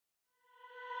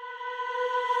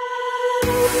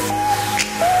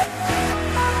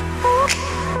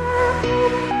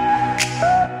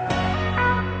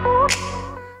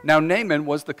Now Naaman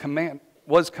was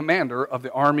commander of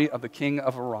the army of the king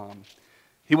of Aram.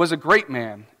 He was a great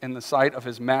man in the sight of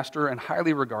his master and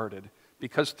highly regarded,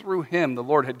 because through him the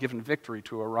Lord had given victory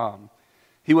to Aram.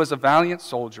 He was a valiant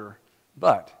soldier,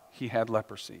 but he had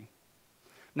leprosy.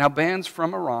 Now bands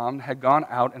from Aram had gone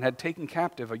out and had taken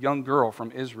captive a young girl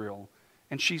from Israel,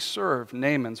 and she served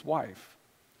Naaman's wife.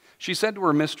 She said to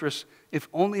her mistress, "If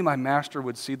only my master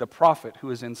would see the prophet who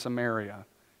is in Samaria,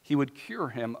 he would cure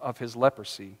him of his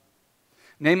leprosy."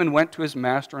 Naaman went to his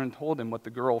master and told him what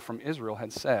the girl from Israel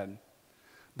had said.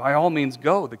 "By all means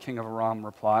go," the king of Aram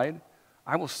replied.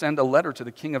 "I will send a letter to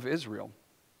the king of Israel."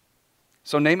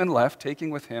 So Naaman left, taking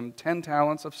with him 10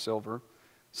 talents of silver,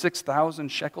 6,000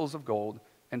 shekels of gold,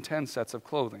 and 10 sets of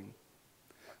clothing.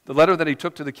 The letter that he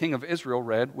took to the king of Israel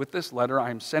read, "With this letter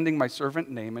I am sending my servant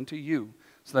Naaman to you,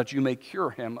 so that you may cure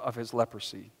him of his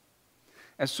leprosy."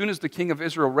 As soon as the king of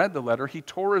Israel read the letter, he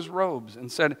tore his robes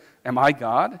and said, "Am I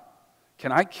God?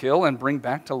 Can I kill and bring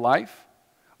back to life?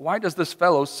 Why does this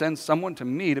fellow send someone to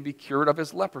me to be cured of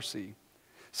his leprosy?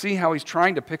 See how he's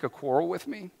trying to pick a quarrel with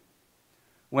me?"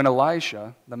 When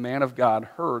Elisha, the man of God,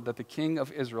 heard that the king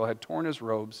of Israel had torn his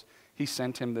robes, he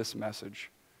sent him this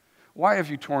message: "Why have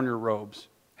you torn your robes?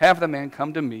 Have the man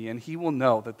come to me, and he will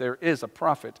know that there is a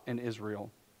prophet in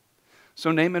Israel."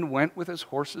 So Naaman went with his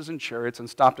horses and chariots and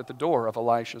stopped at the door of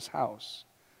Elisha's house.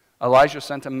 Elijah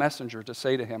sent a messenger to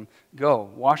say to him,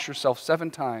 "Go, wash yourself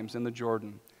 7 times in the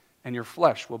Jordan, and your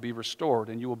flesh will be restored,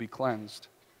 and you will be cleansed."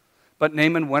 But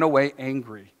Naaman went away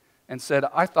angry and said,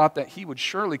 "I thought that he would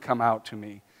surely come out to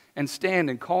me and stand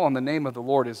and call on the name of the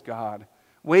Lord his God,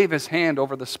 wave his hand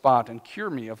over the spot and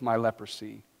cure me of my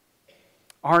leprosy.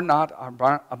 Are not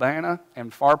Abana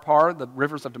and Pharpar, the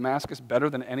rivers of Damascus, better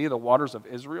than any of the waters of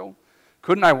Israel?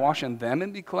 Couldn't I wash in them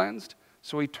and be cleansed?"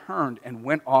 So he turned and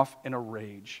went off in a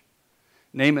rage.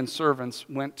 Naaman's servants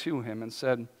went to him and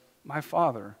said, "My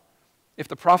father, if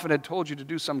the prophet had told you to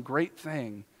do some great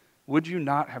thing, would you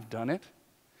not have done it?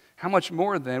 How much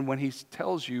more then when he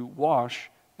tells you, 'Wash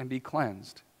and be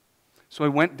cleansed'?" So he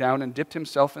went down and dipped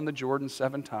himself in the Jordan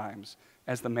 7 times,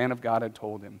 as the man of God had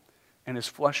told him, and his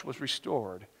flesh was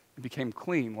restored and became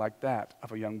clean like that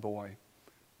of a young boy.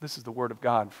 This is the word of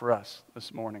God for us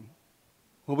this morning.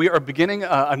 Well, we are beginning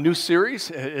a new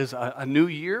series. It is a new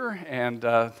year, and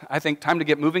I think time to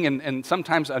get moving, and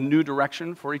sometimes a new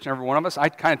direction for each and every one of us. I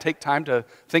kind of take time to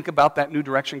think about that new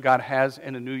direction God has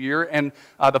in a new year, and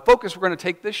the focus we're going to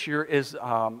take this year is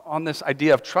on this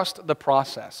idea of trust the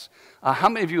process. How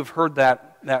many of you have heard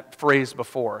that phrase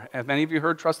before? Have any of you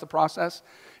heard trust the process?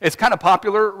 It's kind of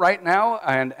popular right now,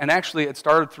 and actually it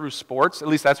started through sports. At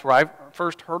least that's where I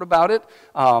first heard about it.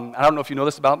 I don't know if you know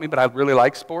this about me, but I really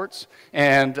like sports.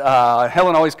 And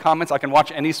Helen always comments, I can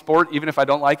watch any sport even if I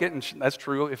don't like it, and that's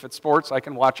true. If it's sports, I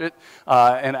can watch it,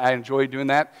 and I enjoy doing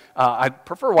that. I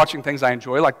prefer watching things I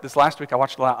enjoy. Like this last week, I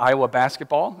watched a lot of Iowa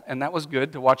basketball, and that was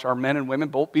good to watch our men and women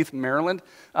both beat Maryland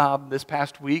this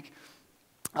past week.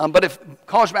 But if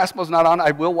college basketball is not on,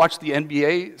 I will watch the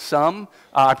NBA some.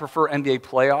 I prefer NBA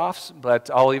playoffs, but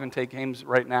I'll even take games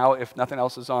right now if nothing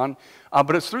else is on.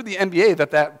 But it's through the NBA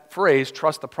that phrase,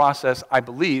 trust the process, I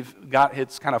believe, got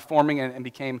its kind of forming and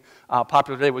became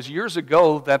popular today. It was years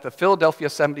ago that the Philadelphia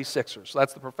 76ers, so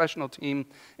that's the professional team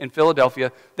in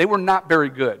Philadelphia, they were not very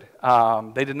good.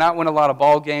 They did not win a lot of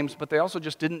ball games, but they also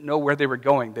just didn't know where they were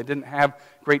going. They didn't have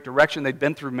great direction. They'd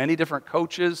been through many different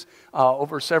coaches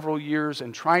over several years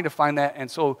and trying to find that. And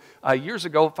so years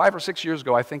ago, 5 or 6 years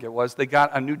ago, I think it was, they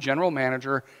got a new general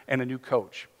manager and a new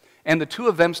coach. And the two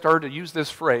of them started to use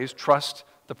this phrase, trust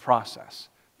the process.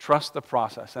 Trust the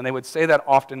process. And they would say that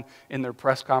often in their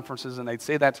press conferences, and they'd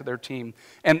say that to their team.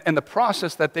 And the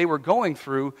process that they were going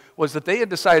through was that they had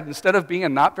decided instead of being a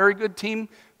not very good team,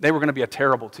 they were going to be a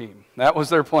terrible team. That was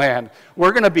their plan.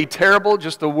 We're going to be terrible,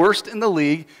 just the worst in the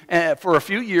league for a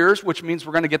few years, which means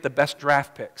we're going to get the best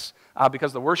draft picks.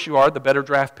 Because the worse you are, the better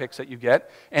draft picks that you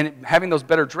get. And having those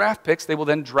better draft picks, they will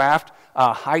then draft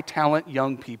high-talent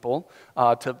young people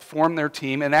to form their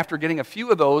team. And after getting a few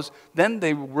of those, then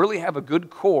they really have a good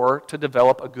core to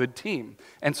develop a good team.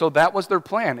 And so that was their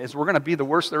plan, is we're going to be the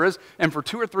worst there is. And for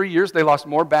 2 or 3 years, they lost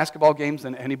more basketball games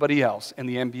than anybody else in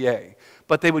the NBA.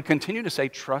 But they would continue to say,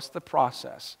 trust the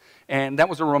process. And that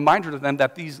was a reminder to them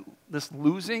that this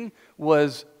losing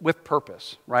was with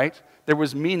purpose, right? There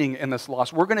was meaning in this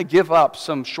loss. We're going to give up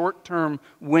some short-term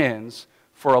wins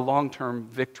for a long-term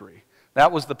victory.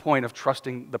 That was the point of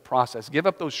trusting the process. Give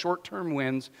up those short-term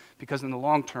wins because in the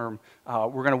long term,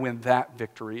 we're going to win that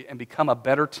victory and become a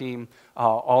better team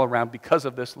all around because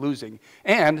of this losing.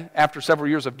 And after several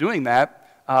years of doing that,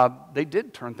 they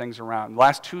did turn things around.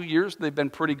 Last 2 years, they've been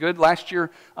pretty good. Last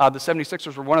year, the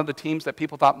 76ers were one of the teams that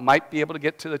people thought might be able to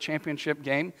get to the championship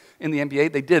game in the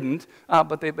NBA. They didn't,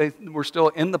 but they were still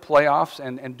in the playoffs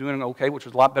and doing okay, which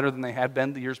was a lot better than they had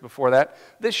been the years before that.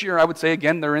 This year, I would say,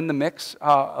 again, they're in the mix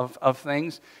of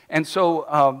things. And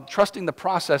so trusting the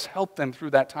process helped them through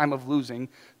that time of losing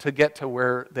to get to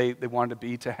where they wanted to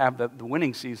be, to have the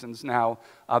winning seasons now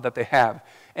that they have.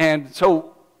 And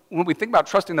so when we think about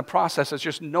trusting the process, it's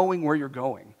just knowing where you're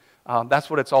going. That's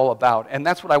what it's all about. And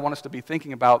that's what I want us to be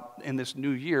thinking about in this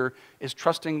new year, is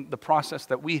trusting the process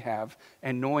that we have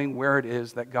and knowing where it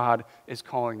is that God is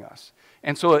calling us.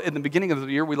 And so in the beginning of the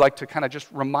year, we like to kind of just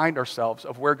remind ourselves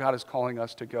of where God is calling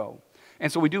us to go.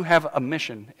 And so we do have a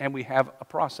mission, and we have a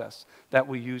process that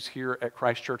we use here at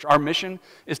Christ Church. Our mission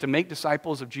is to make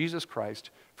disciples of Jesus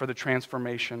Christ for the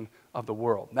transformation of the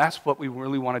world. That's what we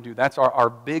really want to do. That's our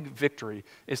big victory,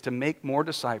 is to make more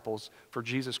disciples for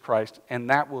Jesus Christ, and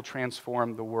that will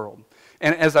transform the world.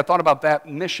 And as I thought about that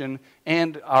mission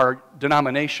and our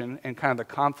denomination and kind of the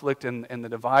conflict and the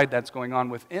divide that's going on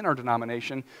within our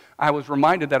denomination, I was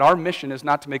reminded that our mission is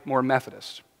not to make more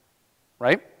Methodists,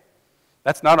 right?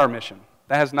 That's not our mission.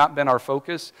 That has not been our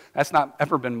focus. That's not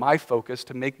ever been my focus,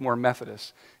 to make more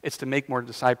Methodists. It's to make more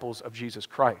disciples of Jesus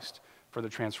Christ for the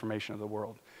transformation of the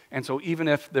world. And so even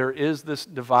if there is this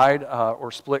divide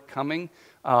or split coming,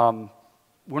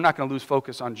 we're not going to lose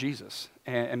focus on Jesus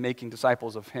and making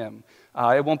disciples of Him.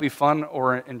 It won't be fun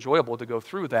or enjoyable to go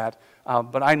through that,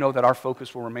 but I know that our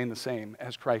focus will remain the same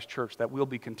as Christ Church, that we'll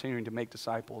be continuing to make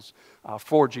disciples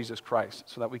for Jesus Christ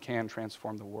so that we can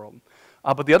transform the world.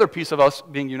 But the other piece of us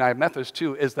being United Methodists,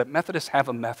 too, is that Methodists have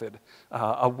a method,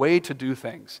 a way to do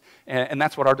things. And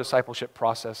that's what our discipleship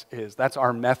process is. That's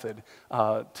our method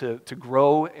to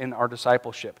grow in our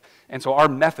discipleship. And so our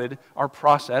method, our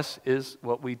process, is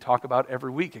what we talk about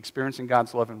every week: experiencing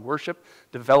God's love in worship,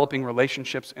 developing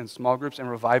relationships in small groups, and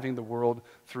reviving the world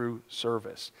through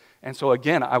service. And so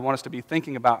again, I want us to be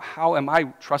thinking about, how am I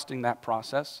trusting that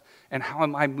process, and how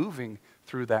am I moving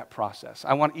through that process?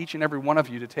 I want each and every one of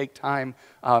you to take time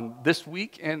this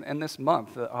week and this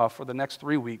month, for the next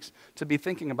 3 weeks, to be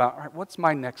thinking about, all right, what's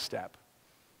my next step?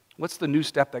 What's the new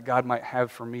step that God might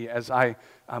have for me as I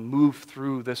move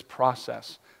through this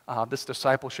process, this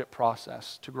discipleship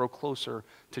process, to grow closer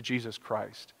to Jesus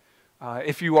Christ?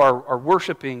 If you are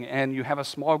worshiping and you have a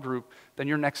small group, then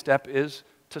your next step is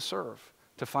to serve,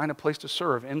 to find a place to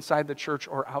serve inside the church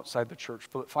or outside the church.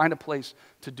 Find a place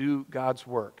to do God's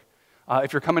work.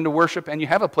 If you're coming to worship and you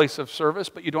have a place of service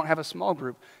but you don't have a small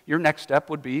group, your next step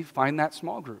would be find that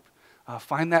small group.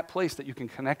 Find that place that you can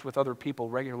connect with other people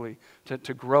regularly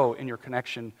to grow in your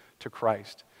connection to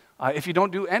Christ. If you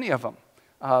don't do any of them,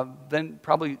 then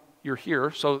probably you're here,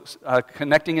 so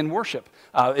connecting in worship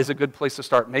is a good place to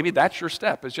start. Maybe that's your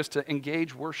step, is just to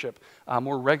engage worship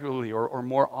more regularly or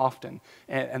more often,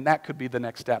 and that could be the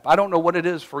next step. I don't know what it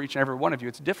is for each and every one of you.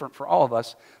 It's different for all of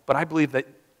us, but I believe that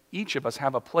each of us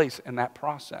have a place in that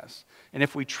process. And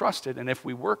if we trust it and if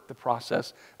we work the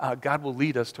process, God will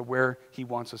lead us to where He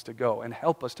wants us to go and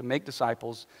help us to make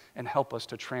disciples and help us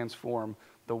to transform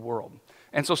the world.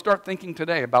 And so start thinking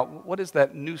today about, what is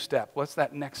that new step? What's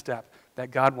that next step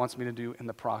that God wants me to do in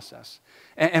the process?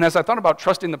 And as I thought about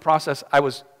trusting the process, I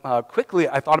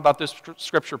thought about this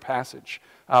scripture passage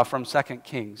from 2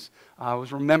 Kings. I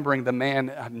was remembering the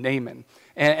man Naaman.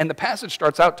 And the passage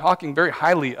starts out talking very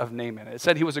highly of Naaman. It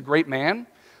said he was a great man,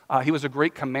 he was a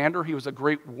great commander, he was a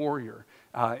great warrior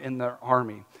in the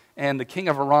army. And the king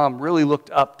of Aram really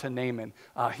looked up to Naaman.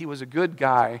 He was a good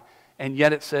guy, and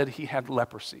yet it said he had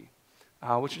leprosy.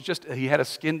 Which is just, he had a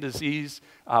skin disease.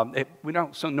 We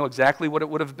don't know exactly what it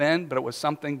would have been, but it was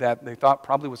something that they thought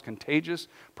probably was contagious,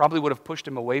 probably would have pushed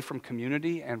him away from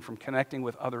community and from connecting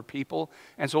with other people.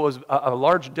 And so it was a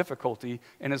large difficulty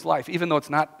in his life, even though it's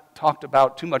not talked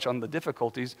about too much on the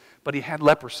difficulties, but he had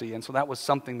leprosy, and so that was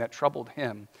something that troubled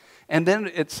him. And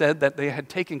then it said that they had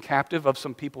taken captive of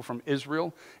some people from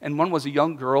Israel, and one was a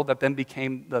young girl that then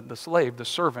became the slave, the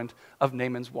servant of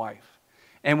Naaman's wife.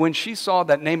 And when she saw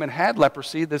that Naaman had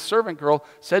leprosy, the servant girl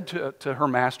said to her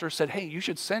master, hey, you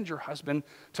should send your husband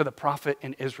to the prophet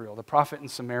in Israel, the prophet in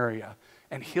Samaria,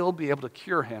 and he'll be able to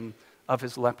cure him of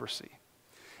his leprosy.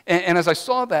 And as I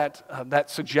saw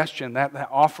that suggestion, that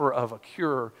offer of a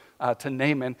cure to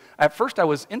Naaman, at first I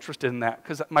was interested in that,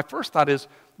 because my first thought is,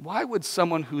 why would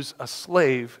someone who's a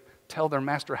slave tell their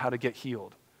master how to get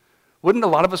healed? Wouldn't a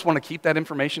lot of us want to keep that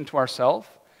information to ourselves?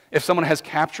 If someone has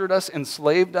captured us,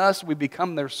 enslaved us, we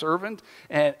become their servant.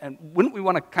 And wouldn't we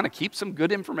want to kind of keep some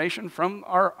good information from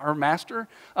our master?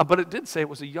 But it did say it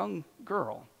was a young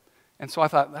girl. And so I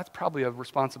thought, that's probably a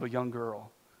responsible young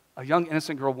girl. A young,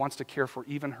 innocent girl wants to care for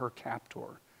even her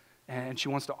captor. And she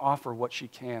wants to offer what she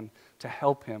can to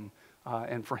help him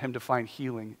and for him to find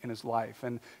healing in his life.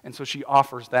 And so she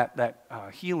offers that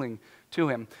healing to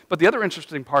him. But the other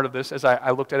interesting part of this, as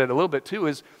I looked at it a little bit too,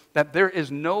 is that there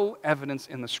is no evidence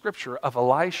in the Scripture of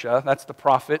Elisha, that's the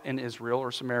prophet in Israel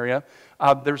or Samaria,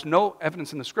 there's no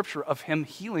evidence in the Scripture of him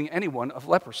healing anyone of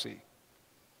leprosy.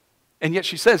 And yet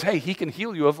she says, hey, he can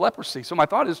heal you of leprosy. So my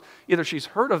thought is either she's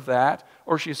heard of that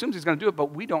or she assumes he's going to do it,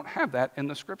 but we don't have that in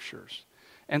the Scriptures.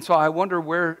 And so I wonder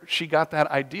where she got that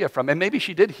idea from. And maybe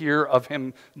she did hear of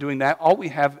him doing that. All we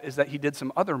have is that he did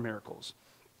some other miracles.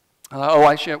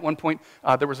 Elisha, at one point,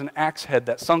 there was an axe head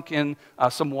that sunk in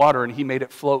some water, and he made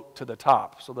it float to the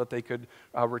top so that they could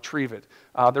retrieve it.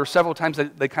 There were several times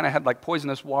that they kind of had like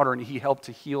poisonous water, and he helped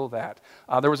to heal that.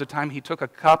 There was a time he took a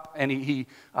cup, and he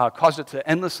caused it to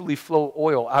endlessly flow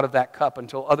oil out of that cup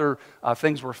until other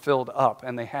things were filled up,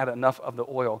 and they had enough of the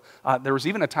oil. There was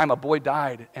even a time a boy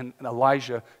died, and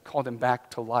Elijah called him back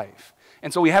to life.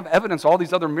 And so we have evidence, all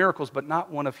these other miracles, but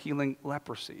not one of healing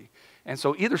leprosy. And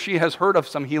so either she has heard of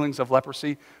some healings of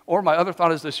leprosy, or my other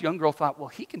thought is this young girl thought, well,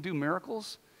 he can do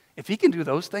miracles. If he can do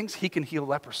those things, he can heal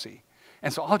leprosy.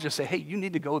 And so I'll just say, hey, you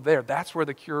need to go there. That's where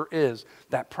the cure is.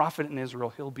 That prophet in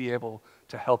Israel, he'll be able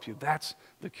to help you. That's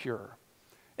the cure.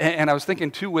 And I was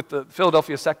thinking, too, with the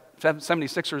Philadelphia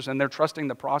 76ers and they're trusting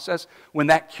the process, when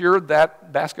that cured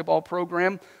that basketball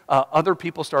program, other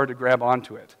people started to grab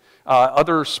onto it.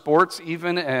 Other sports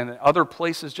even, and other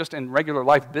places just in regular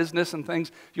life, business and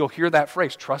things, you'll hear that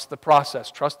phrase, trust the process,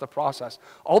 trust the process.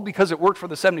 All because it worked for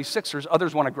the 76ers,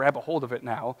 others want to grab a hold of it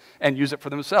now and use it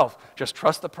for themselves. Just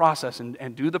trust the process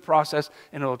and do the process,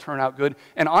 and it'll turn out good.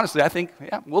 And honestly, I think,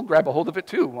 yeah, we'll grab a hold of it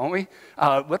too, won't we?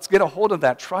 Let's get a hold of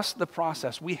that. Trust the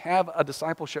process. We have a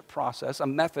discipleship process, a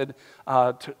method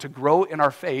to grow in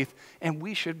our faith, and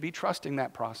we should be trusting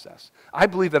that process. I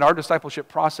believe that our discipleship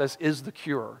process is the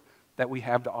cure that we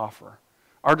have to offer.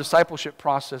 Our discipleship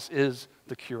process is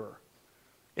the cure.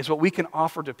 It's what we can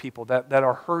offer to people that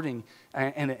are hurting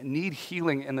and need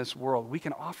healing in this world. We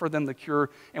can offer them the cure,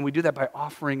 and we do that by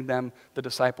offering them the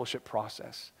discipleship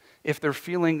process. If they're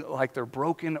feeling like they're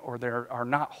broken or they are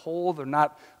not whole, they're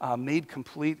not made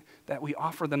complete, that we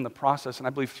offer them the process. And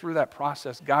I believe through that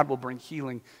process, God will bring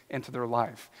healing into their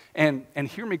life. And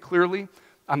hear me clearly,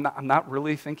 I'm not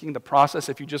really thinking the process,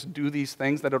 if you just do these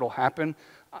things, that it'll happen.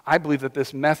 I believe that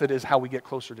this method is how we get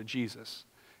closer to Jesus.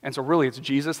 And so really, it's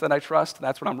Jesus that I trust.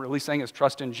 That's what I'm really saying, is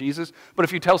trust in Jesus. But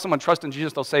if you tell someone trust in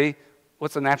Jesus, they'll say,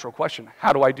 what's the natural question?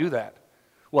 How do I do that?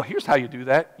 Well, here's how you do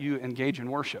that. You engage in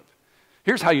worship.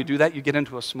 Here's how you do that. You get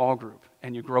into a small group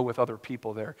and you grow with other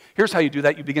people there. Here's how you do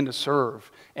that. You begin to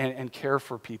serve and care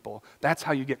for people. That's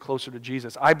how you get closer to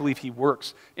Jesus. I believe he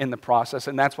works in the process,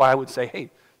 and that's why I would say,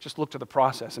 hey, just look to the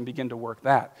process and begin to work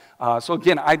that. So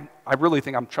again, I really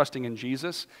think I'm trusting in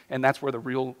Jesus, and that's where the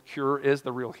real cure is,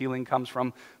 the real healing comes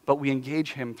from. But we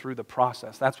engage him through the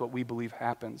process. That's what we believe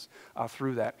happens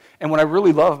through that. And what I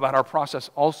really love about our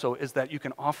process also is that you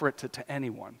can offer it to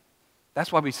anyone.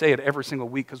 That's why we say it every single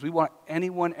week, because we want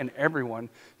anyone and everyone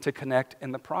to connect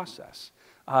in the process.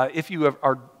 If you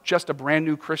are just a brand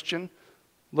new Christian,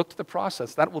 look to the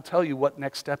process. That will tell you what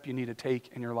next step you need to take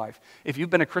in your life. If you've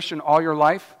been a Christian all your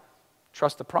life,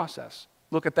 trust the process.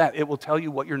 Look at that. It will tell you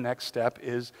what your next step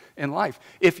is in life.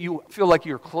 If you feel like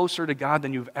you're closer to God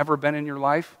than you've ever been in your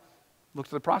life, look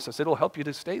to the process. It'll help you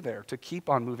to stay there, to keep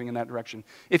on moving in that direction.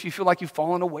 If you feel like you've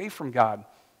fallen away from God,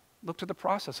 look to the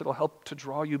process. It'll help to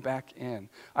draw you back in.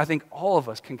 I think all of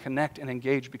us can connect and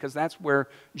engage, because that's where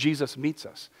Jesus meets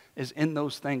us, is in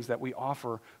those things that we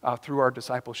offer through our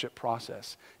discipleship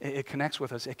process. It connects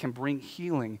with us. It can bring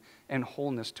healing and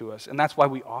wholeness to us. And that's why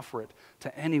we offer it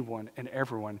to anyone and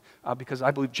everyone, because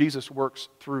I believe Jesus works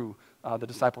through the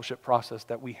discipleship process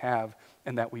that we have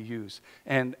and that we use.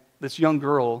 And this young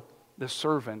girl, this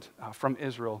servant from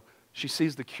Israel, she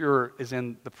sees the cure is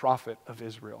in the prophet of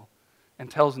Israel, and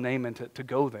tells Naaman to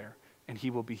go there, and he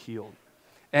will be healed.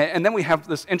 And then we have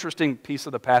this interesting piece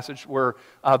of the passage where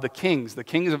the kings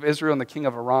of Israel and the king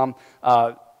of Aram,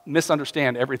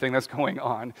 misunderstand everything that's going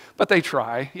on, but they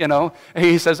try, And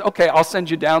he says, okay, I'll send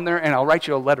you down there and I'll write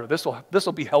you a letter. This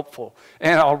will be helpful.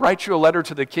 And I'll write you a letter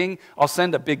to the king. I'll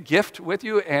send a big gift with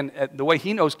you. And the way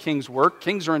he knows kings work,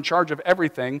 kings are in charge of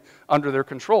everything under their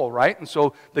control, right? And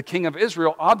so the king of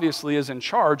Israel obviously is in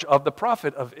charge of the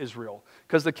prophet of Israel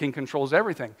because the king controls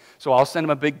everything. So I'll send him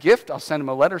a big gift. I'll send him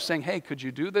a letter saying, hey, could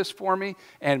you do this for me?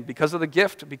 And because of the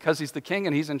gift, because he's the king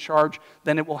and he's in charge,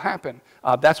 then it will happen.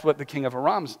 That's what the king of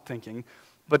Aram's thinking.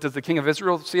 But does the king of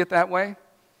Israel see it that way?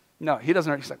 No, he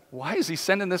doesn't. He's like, why is he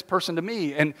sending this person to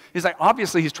me? And he's like,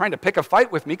 obviously he's trying to pick a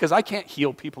fight with me because I can't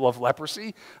heal people of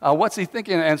leprosy. What's he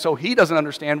thinking? And so he doesn't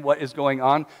understand what is going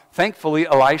on. Thankfully,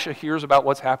 Elisha hears about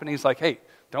what's happening. He's like, hey,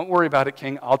 don't worry about it,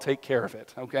 king. I'll take care of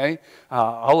it, okay?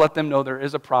 I'll let them know there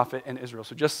is a prophet in Israel.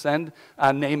 So just send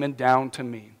Naaman down to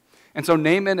me. And so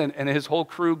Naaman and his whole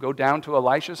crew go down to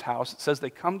Elisha's house. It says they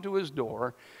come to his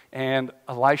door, and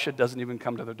Elisha doesn't even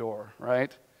come to the door,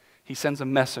 right? He sends a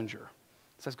messenger.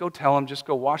 It says, go tell him, just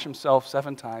go wash himself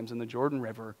 7 times in the Jordan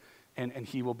River, and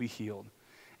he will be healed.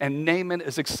 And Naaman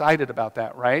is excited about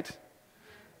that, right?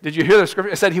 Did you hear the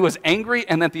scripture? It said he was angry,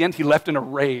 and at the end he left in a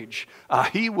rage.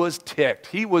 He was ticked.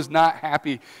 He was not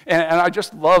happy. And I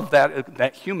just love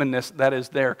that humanness that is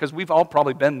there, because we've all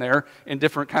probably been there in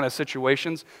different kind of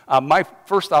situations. My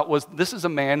first thought was, this is a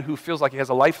man who feels like he has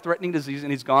a life-threatening disease,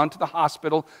 and he's gone to the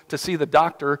hospital to see the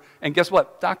doctor. And guess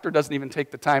what? Doctor doesn't even take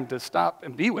the time to stop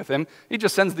and be with him. He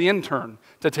just sends the intern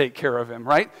to take care of him,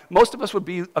 right? Most of us would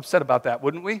be upset about that,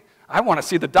 wouldn't we? I want to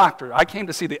see the doctor. I came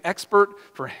to see the expert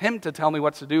for him to tell me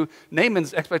what to do.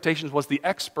 Naaman's expectations was the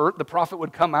expert. The prophet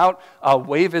would come out,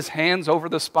 wave his hands over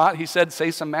the spot. He said,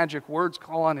 say some magic words,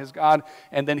 call on his God,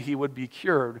 and then he would be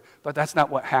cured. But that's not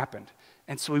what happened.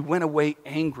 And so he went away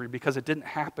angry because it didn't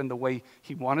happen the way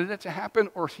he wanted it to happen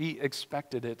or he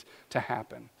expected it to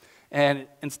happen. And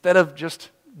instead of just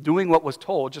doing what was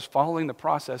told, just following the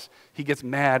process, he gets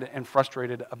mad and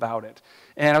frustrated about it.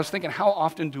 And I was thinking, how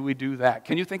often do we do that?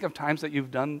 Can you think of times that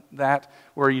you've done that,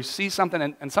 where you see something,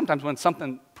 and sometimes when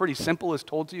something pretty simple is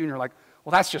told to you, and you're like,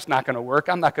 well, that's just not going to work.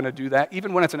 I'm not going to do that,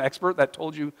 even when it's an expert that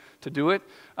told you to do it.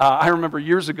 I remember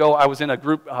years ago, I was in a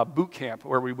group boot camp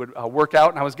where we would work out,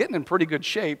 and I was getting in pretty good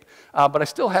shape, but I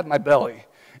still had my belly.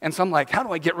 And so I'm like, how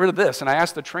do I get rid of this? And I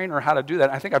asked the trainer how to do that.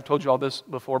 I think I've told you all this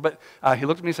before, but he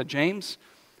looked at me and said, James,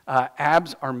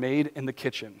 abs are made in the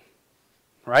kitchen,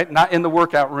 right? Not in the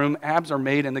workout room. Abs are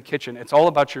made in the kitchen. It's all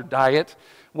about your diet,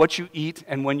 what you eat,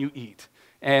 and when you eat.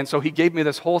 And so he gave me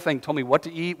this whole thing, told me what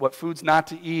to eat, what foods not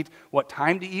to eat, what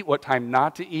time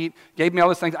not to eat, gave me all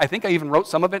these things. I think I even wrote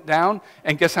some of it down,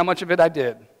 and guess how much of it I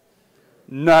did?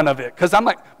 None of it. Because I'm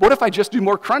like, what if I just do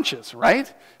more crunches, right?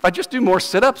 If I just do more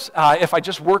sit-ups, if I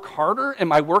just work harder in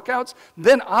my workouts,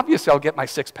 then obviously I'll get my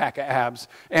 6-pack of abs.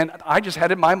 And I just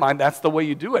had in my mind, that's the way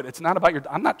you do it. It's not about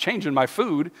I'm not changing my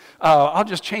food. I'll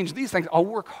just change these things. I'll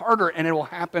work harder and it will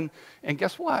happen. And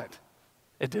guess what?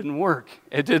 It didn't work.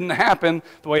 It didn't happen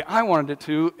the way I wanted it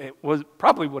to.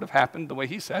 Probably would have happened the way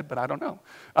he said, but I don't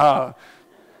know.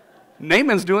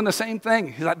 Naaman's doing the same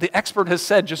thing. He's like, the expert has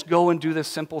said, just go and do this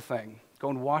simple thing. Go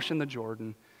and wash in the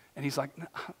Jordan. And he's like, no,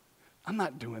 I'm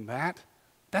not doing that.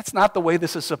 That's not the way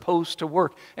this is supposed to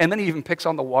work. And then he even picks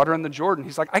on the water in the Jordan.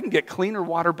 He's like, I can get cleaner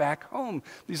water back home.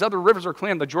 These other rivers are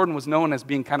clean. The Jordan was known as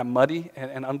being kind of muddy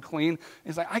and unclean.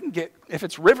 He's like, I can get, if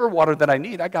it's river water that I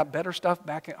need, I got better stuff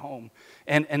back at home.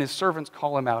 And his servants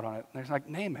call him out on it. And they're like,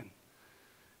 Naaman,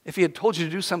 if he had told you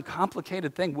to do some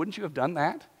complicated thing, wouldn't you have done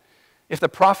that? If the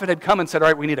prophet had come and said, all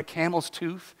right, we need a camel's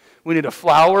tooth, we need a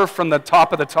flower from the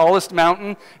top of the tallest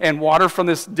mountain, and water from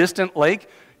this distant lake,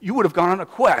 you would have gone on a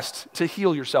quest to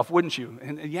heal yourself, wouldn't you?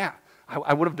 And yeah,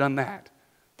 I would have done that.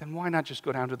 Then why not just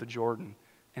go down to the Jordan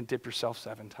and dip yourself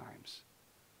 7 times?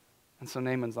 And so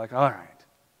Naaman's like, all right,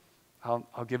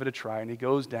 I'll give it a try. And he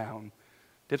goes down,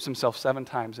 dips himself 7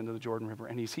 times into the Jordan River,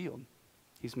 and he's healed.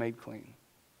 He's made clean.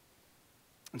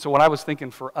 And so what I was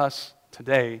thinking for us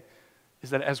today is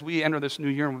that as we enter this new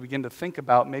year and we begin to think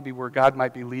about maybe where God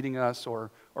might be leading us or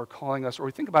calling us, or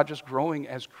we think about just growing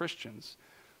as Christians,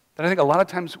 that I think a lot of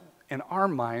times in our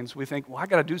minds we think, well, I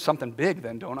got to do something big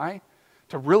then, don't I?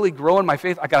 To really grow in my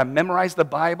faith, I got to memorize the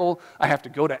Bible. I have to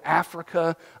go to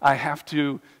Africa. I have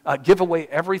to give away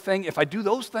everything. If I do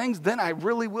those things, then I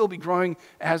really will be growing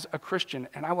as a Christian.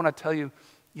 And I want to tell you,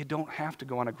 you don't have to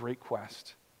go on a great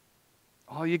quest.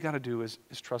 All you got to do is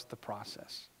trust the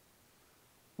process.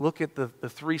 Look at the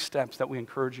 3 steps that we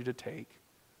encourage you to take.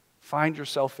 Find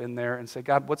yourself in there and say,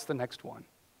 God, what's the next one?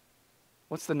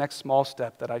 What's the next small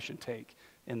step that I should take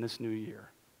in this new year?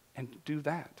 And do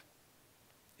that.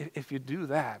 If you do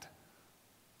that,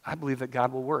 I believe that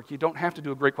God will work. You don't have to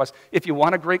do a great quest. If you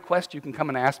want a great quest, you can come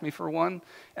and ask me for one,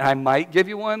 and I might give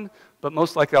you one, but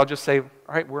most likely I'll just say, all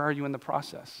right, where are you in the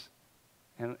process?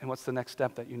 And what's the next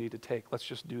step that you need to take? Let's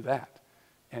just do that.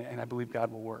 And I believe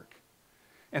God will work.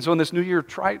 And so in this new year,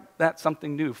 try that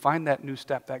something new. Find that new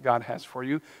step that God has for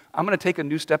you. I'm going to take a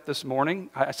new step this morning.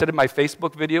 I said in my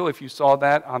Facebook video, if you saw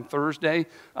that on Thursday,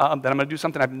 that I'm going to do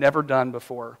something I've never done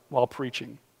before while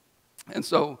preaching. And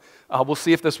so we'll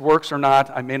see if this works or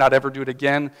not. I may not ever do it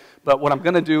again. But what I'm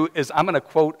going to do is I'm going to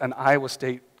quote an Iowa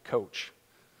State coach.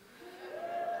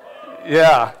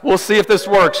 Yeah, we'll see if this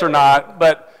works or not.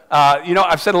 But,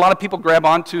 I've said a lot of people grab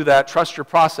onto that trust your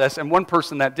process. And one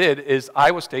person that did is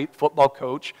Iowa State football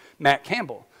coach Matt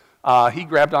Campbell. He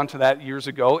grabbed onto that years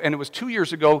ago, and it was 2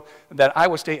 years ago that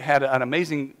Iowa State had an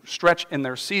amazing stretch in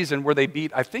their season where they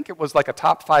beat, I think it was like a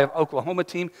top 5 Oklahoma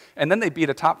team, and then they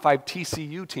beat a top 5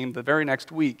 TCU team the very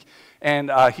next week.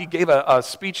 And he gave a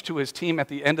speech to his team at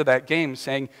the end of that game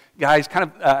saying, guys,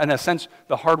 kind of in a sense,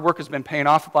 the hard work has been paying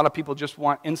off. A lot of people just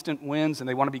want instant wins, and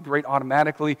they want to be great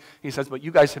automatically. He says, but you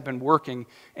guys have been working.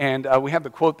 And we have the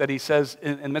quote that he says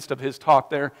in the midst of his talk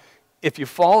there, if you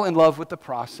fall in love with the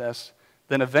process,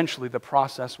 then eventually the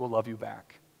process will love you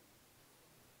back.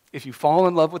 If you fall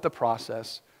in love with the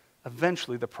process,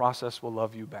 eventually the process will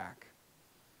love you back.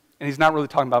 And he's not really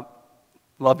talking about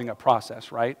loving a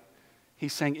process, right?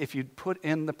 He's saying if you put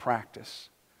in the practice,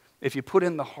 if you put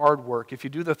in the hard work, if you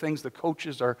do the things the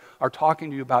coaches are talking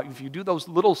to you about, if you do those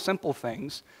little simple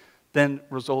things, then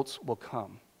results will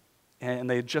come. And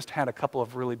they had just had a couple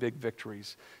of really big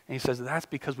victories. And he says that's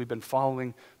because we've been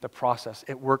following the process.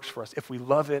 It works for us. If we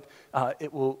love it,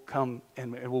 it will come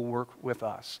and it will work with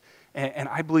us. And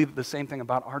I believe the same thing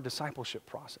about our discipleship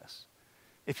process.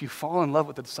 If you fall in love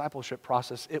with the discipleship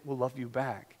process, it will love you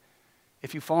back.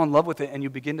 If you fall in love with it and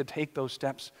you begin to take those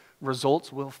steps,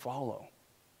 results will follow.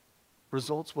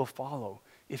 Results will follow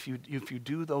if you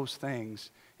do those things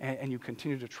and you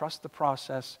continue to trust the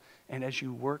process, and as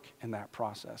you work in that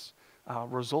process,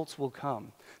 results will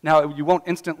come. Now, you won't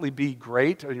instantly be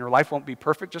great, and your life won't be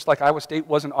perfect, just like Iowa State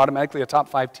wasn't automatically a top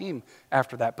 5 team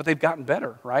after that, but they've gotten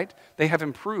better, right? They have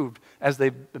improved as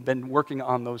they've been working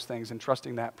on those things and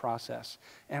trusting that process.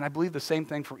 And I believe the same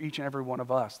thing for each and every one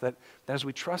of us, that as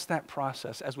we trust that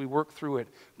process, as we work through it,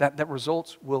 that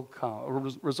results will come,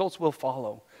 or results will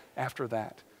follow after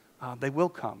that. They will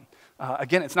come.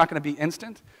 Again, it's not going to be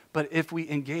instant, but if we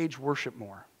engage worship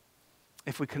more,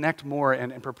 if we connect more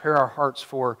and prepare our hearts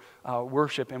for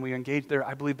worship and we engage there,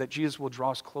 I believe that Jesus will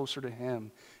draw us closer to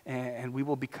him and we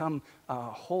will become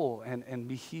whole and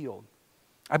be healed.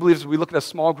 I believe as we look at a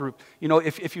small group,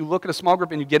 if you look at a small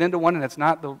group and you get into one and it's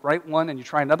not the right one and you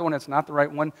try another one and it's not the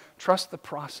right one, trust the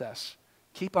process.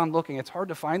 Keep on looking. It's hard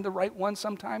to find the right one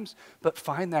sometimes, but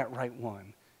find that right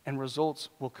one and results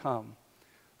will come.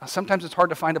 Sometimes it's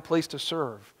hard to find a place to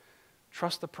serve.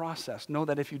 Trust the process. Know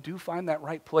that if you do find that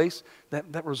right place,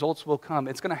 that results will come.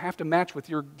 It's going to have to match with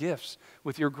your gifts,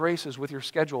 with your graces, with your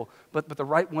schedule, but the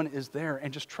right one is there.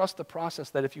 And just trust the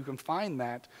process that if you can find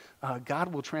that,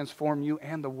 God will transform you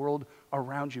and the world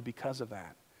around you because of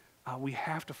that. We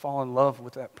have to fall in love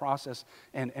with that process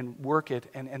and work it,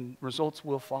 and results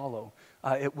will follow.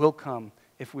 It will come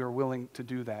if we are willing to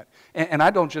do that. And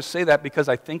I don't just say that because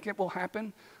I think it will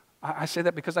happen. I say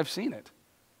that because I've seen it.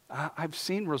 I've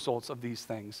seen results of these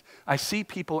things. I see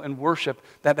people in worship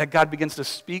that God begins to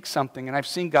speak something, and I've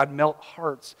seen God melt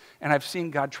hearts, and I've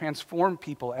seen God transform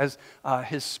people as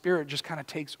his Spirit just kind of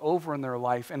takes over in their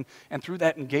life. And through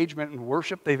that engagement in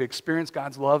worship, they've experienced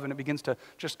God's love, and it begins to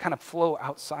just kind of flow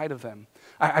outside of them.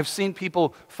 I've seen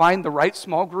people find the right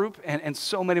small group, and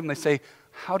so many of them, they say,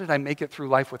 how did I make it through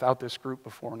life without this group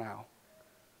before now?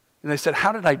 And they said,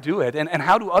 how did I do it? And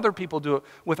how do other people do it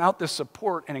without this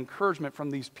support and encouragement from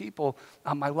these people?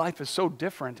 My life is so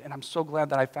different, and I'm so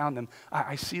glad that I found them.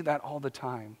 I see that all the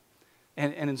time.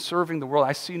 And in serving the world,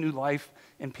 I see new life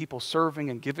in people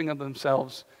serving and giving of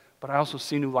themselves, but I also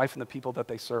see new life in the people that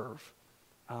they serve,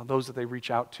 those that they reach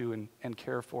out to and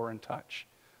care for and touch.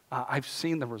 I've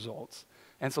seen the results.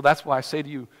 And so that's why I say to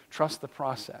you, trust the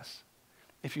process.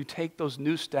 If you take those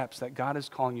new steps that God is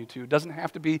calling you to, it doesn't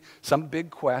have to be some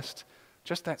big quest,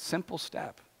 just that simple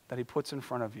step that he puts in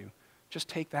front of you. Just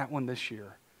take that one this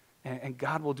year, and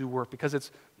God will do work, because it's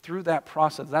through that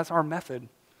process. That's our method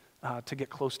to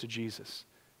get close to Jesus,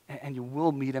 and you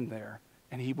will meet him there,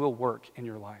 and he will work in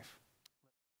your life.